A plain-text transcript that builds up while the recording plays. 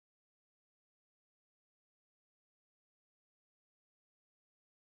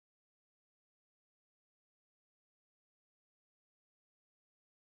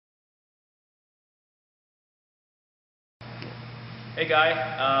Hey Guy,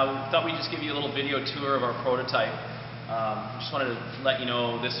 thought we'd just give you a little video tour of our prototype. Just wanted to let you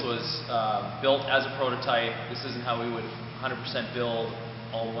know this was built as a prototype. This isn't how we would 100% build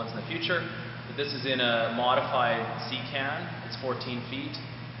all the ones in the future. But this is in a modified C-can. It's 14 feet.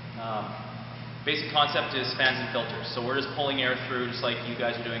 Basic concept is fans and filters. So we're just pulling air through just like you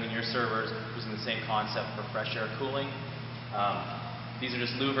guys are doing in your servers, using the same concept for fresh air cooling. These are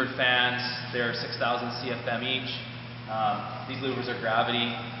just louvered fans. They're 6,000 CFM each. These louvers are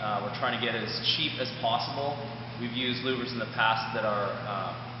gravity. We're trying to get it as cheap as possible. We've used louvers in the past that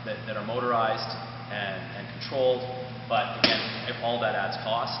are motorized and controlled, but again, if all that adds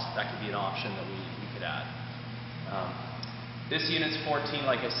cost, that could be an option that we could add. This unit's 14,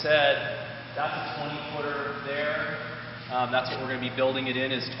 like I said. That's a 20-footer there. That's what we're going to be building it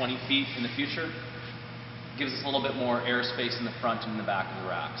in, is 20 feet in the future. Gives us a little bit more airspace in the front and in the back of the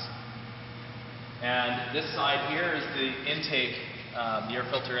racks. And this side here is the intake, the air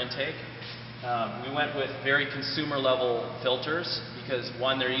filter intake. We went with very consumer level filters because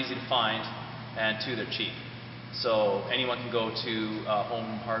one, they're easy to find, and two, they're cheap. So anyone can go to a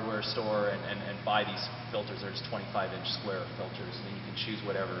home hardware store and buy these filters. They're just 25-inch square filters, and then you can choose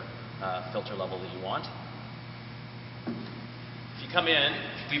whatever filter level that you want. If you come in,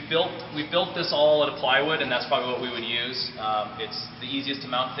 we built this all out of plywood, and that's probably what we would use. It's the easiest to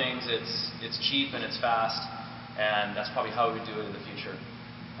mount things. It's cheap and it's fast, and that's probably how we would do it in the future.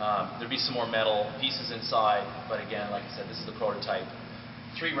 There'd be some more metal pieces inside, but again, like I said, this is the prototype.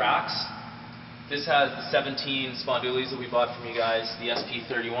 3 racks. This has the 17 spondoolies that we bought from you guys, the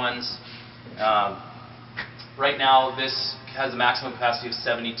SP31s. Right now, this has a maximum capacity of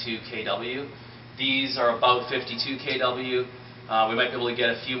 72 kW. These are about 52 kW. We might be able to get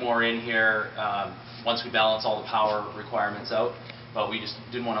a few more in here once we balance all the power requirements out, but we just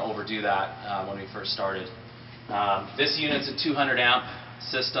didn't want to overdo that when we first started. This unit's a 200 amp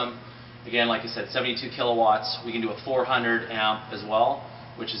system. Again, like I said, 72 kilowatts. We can do a 400 amp as well,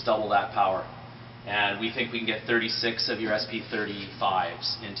 which is double that power. And we think we can get 36 of your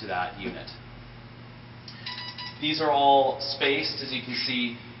SP35s into that unit. These are all spaced, as you can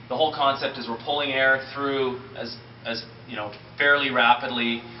see. The whole concept is we're pulling air through as you know, fairly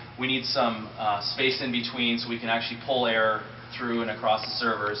rapidly. We need some space in between so we can actually pull air through and across the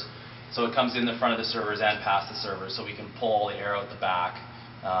servers. So it comes in the front of the servers and past the servers, so we can pull all the air out the back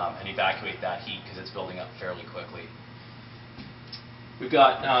and evacuate that heat because it's building up fairly quickly. We've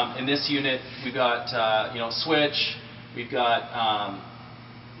got in this unit, we've got you know, switch. We've got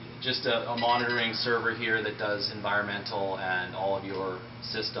just a monitoring server here that does environmental and all of your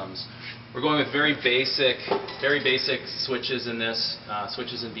systems. We're going with very basic switches in this,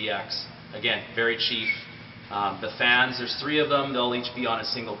 switches in BX. Again, very cheap. The fans, there's 3 of them. They'll each be on a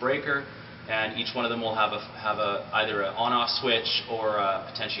single breaker, and each one of them will have either an on-off switch or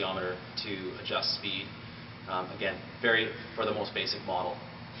a potentiometer to adjust speed. Again, for the most basic model.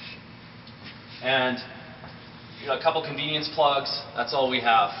 And a couple convenience plugs, that's all we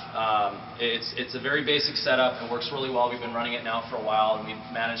have. It's a very basic setup. It works really well. We've been running it now for a while, and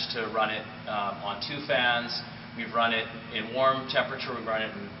we've managed to run it on 2 fans. We've run it in warm temperature. We've run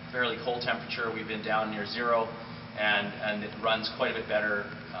it in fairly cold temperature. We've been down near 0, and it runs quite a bit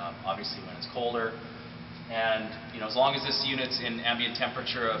better, obviously, when it's colder. And you know, as long as this unit's in ambient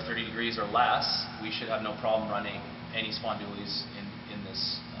temperature of 30 degrees or less, we should have no problem running any spondoolies in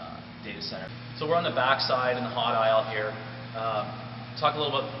this data center. So we're on the back side in the hot aisle here. Talk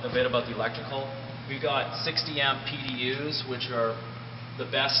a bit about the electrical. We've got 60 amp PDUs, which are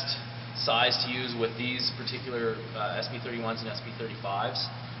the best size to use with these particular SP31s and SP35s.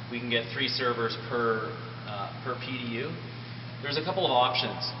 We can get 3 servers per PDU. There's a couple of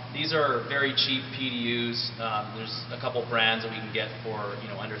options. These are very cheap PDUs. There's a couple brands that we can get for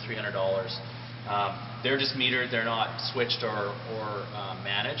under $300. They're just metered. They're not switched or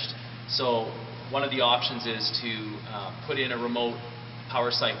managed. So one of the options is to put in a remote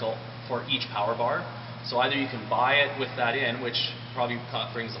power cycle for each power bar. So either you can buy it with that in, which probably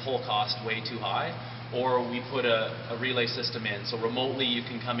brings the whole cost way too high, or we put a relay system in. So remotely you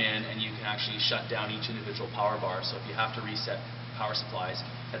can come in and you can actually shut down each individual power bar. So if you have to reset power supplies,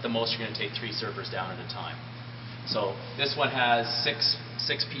 at the most you're going to take 3 servers down at a time. So this one has six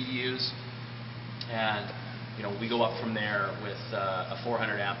PDUs, and we go up from there with a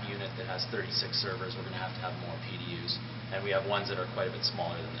 400 amp unit that has 36 servers. We're going to have more PDUs, and we have ones that are quite a bit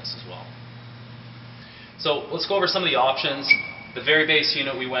smaller than this as well. So let's go over some of the options. The very base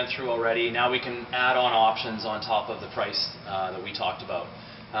unit we went through already. Now we can add on options on top of the price that we talked about.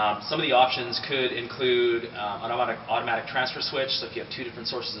 Some of the options could include an automatic transfer switch. So if you have 2 different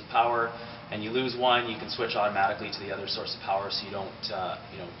sources of power, and you lose one, you can switch automatically to the other source of power, so you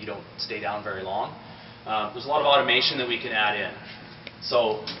don't stay down very long. There's a lot of automation that we can add in.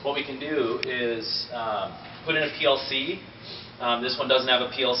 So what we can do is put in a PLC. This one doesn't have a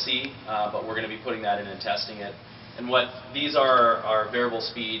PLC, but we're going to be putting that in and testing it. And these are variable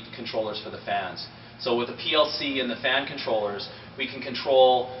speed controllers for the fans. So with the PLC and the fan controllers, we can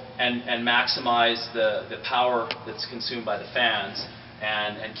control and maximize the power that's consumed by the fans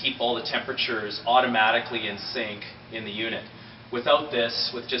and keep all the temperatures automatically in sync in the unit. Without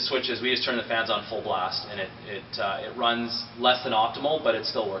this, with just switches, we just turn the fans on full blast, and it runs less than optimal, but it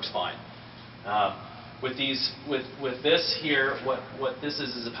still works fine. With this here, what this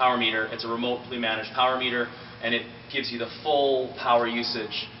is a power meter. It's a remotely managed power meter, and it gives you the full power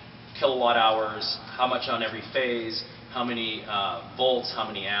usage, kilowatt hours, how much on every phase, how many volts, how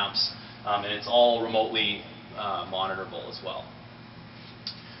many amps, and it's all remotely monitorable as well.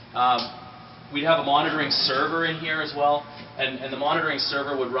 We'd have a monitoring server in here as well, and the monitoring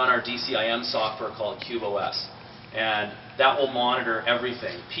server would run our DCIM software called CubeOS, and that will monitor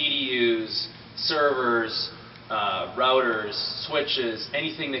everything: PDUs, servers, routers, switches,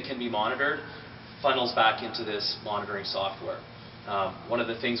 anything that can be monitored funnels back into this monitoring software. One of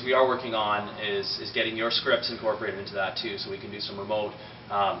the things we are working on is getting your scripts incorporated into that too, so we can do some remote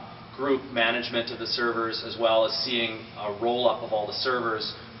group management of the servers, as well as seeing a roll-up of all the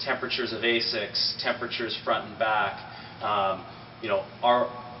servers, temperatures of ASICs, temperatures front and back,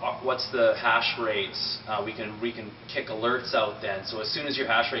 what's the hash rates. We can kick alerts out then, so as soon as your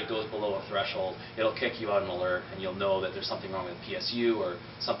hash rate goes below a threshold, it'll kick you out an alert, and you'll know that there's something wrong with the PSU or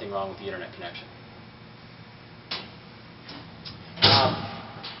something wrong with the internet connection.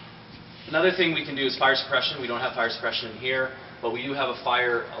 Another thing we can do is fire suppression. We don't have fire suppression in here, but we do have a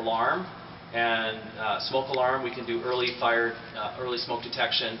fire alarm and smoke alarm. We can do early smoke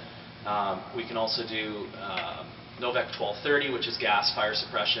detection. We can also do Novec 1230, which is gas fire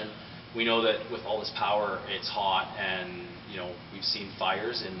suppression. We know that with all this power, it's hot, and we've seen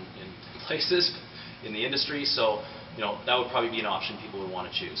fires in places in the industry, so that would probably be an option people would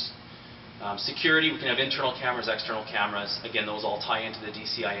want to choose. Security, we can have internal cameras, external cameras. Again, those all tie into the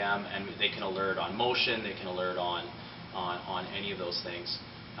DCIM, and they can alert on motion, they can alert on any of those things.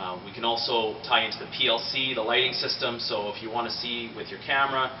 We can also tie into the PLC, the lighting system, so if you want to see with your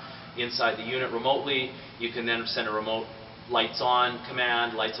camera inside the unit remotely, you can then send a remote lights on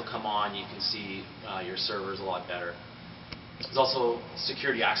command, lights will come on, you can see your servers a lot better. There's also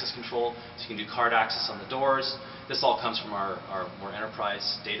security access control, so you can do card access on the doors. This all comes from our more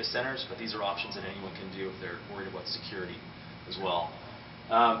enterprise data centers, but these are options that anyone can do if they're worried about security as well.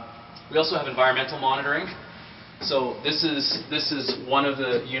 We also have environmental monitoring. So this is one of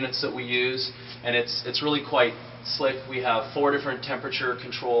the units that we use, and it's really quite slick. We have 4 different temperature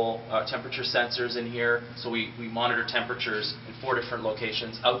sensors in here, so we monitor temperatures in 4 different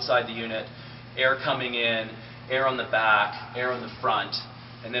locations outside the unit, air coming in, air on the back, air on the front,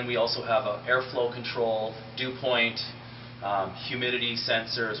 and then we also have an airflow control, dew point, humidity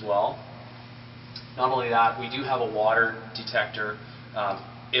sensor as well. Not only that, we do have a water detector.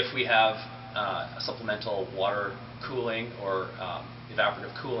 If we have supplemental water cooling or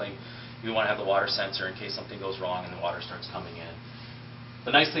evaporative cooling, we want to have the water sensor in case something goes wrong and the water starts coming in.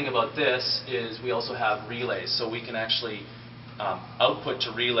 The nice thing about this is we also have relays, so we can actually output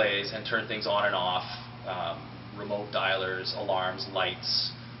to relays and turn things on and off, remote dialers, alarms,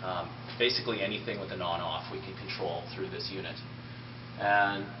 lights, basically anything with an on-off we can control through this unit.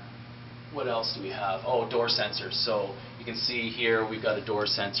 And what else do we have? Oh, door sensors. So you can see here we've got a door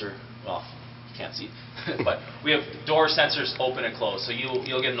sensor. Well, you can't see, but we have door sensors open and close. So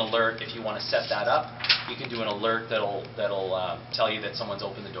you'll get an alert if you want to set that up. You can do an alert that'll tell you that someone's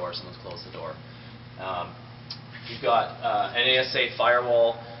opened the door, someone's closed the door. You've got an ASA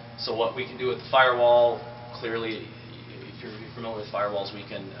firewall. So what we can do with the firewall, clearly, if you're familiar with firewalls, we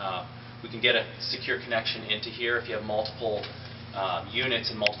can get a secure connection into here. If you have multiple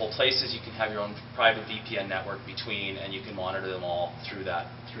units in multiple places, you can have your own private VPN network between, and you can monitor them all through that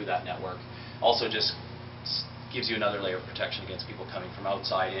network. Also, just gives you another layer of protection against people coming from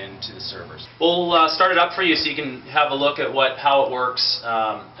outside into the servers. We'll start it up for you so you can have a look at how it works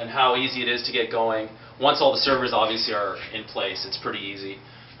and how easy it is to get going. Once all the servers obviously are in place, it's pretty easy.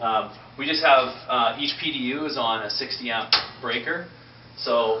 We just have each PDU is on a 60 amp breaker,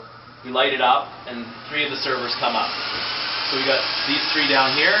 so we light it up and 3 of the servers come up. So we got these 3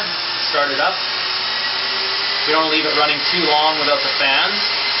 down here, start it up. We don't leave it running too long without the fans.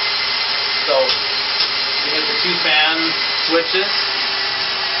 So we hit the 2 fan switches,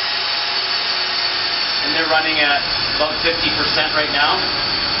 and they're running at about 50% right now.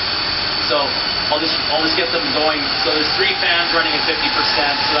 So So I'll just get them going. So there's 3 fans running at 50%,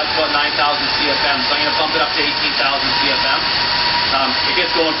 so that's about 9,000 CFM. So I'm going to bump it up to 18,000 CFM. It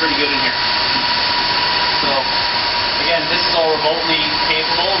gets going pretty good in here. So again, this is all remotely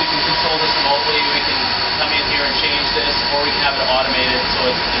capable. We can control this remotely. We can come in here and change this, or we can have it automated so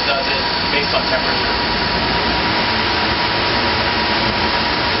it does it based on temperature.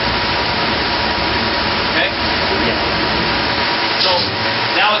 Okay? So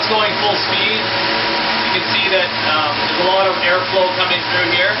now it's going full speed. You can see that there's a lot of airflow coming through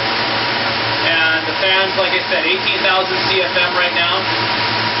here. And the fans, like I said, 18,000 CFM right now.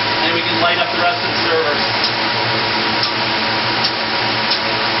 And we can light up the rest of the servers.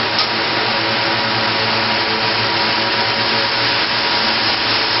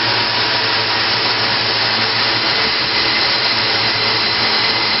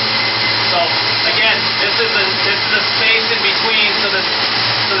 So again, this is a space in between so that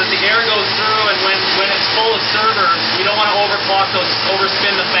the air goes through, and when it's full of servers, we don't want to overclock those,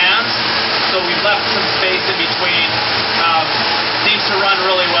 overspin the fans. So we've left some space in between. Seems to run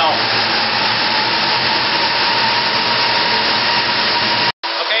really well.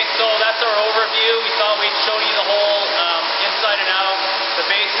 Okay, so that's our overview. We thought we'd show you the whole inside and out, the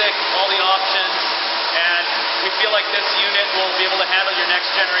basic, all the options, and we feel like this unit will be able to handle your next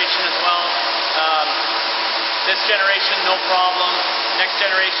generation as well. This generation, no problem. Next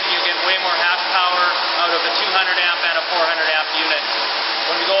generation, you get way more hash power out of a 200 amp and a 400 amp unit.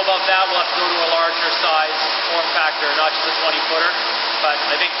 When we go above that, we'll have to go to a larger size form factor, not just a 20-footer. But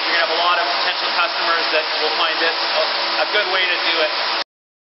I think you're going to have a lot of potential customers that will find this a good way to do it.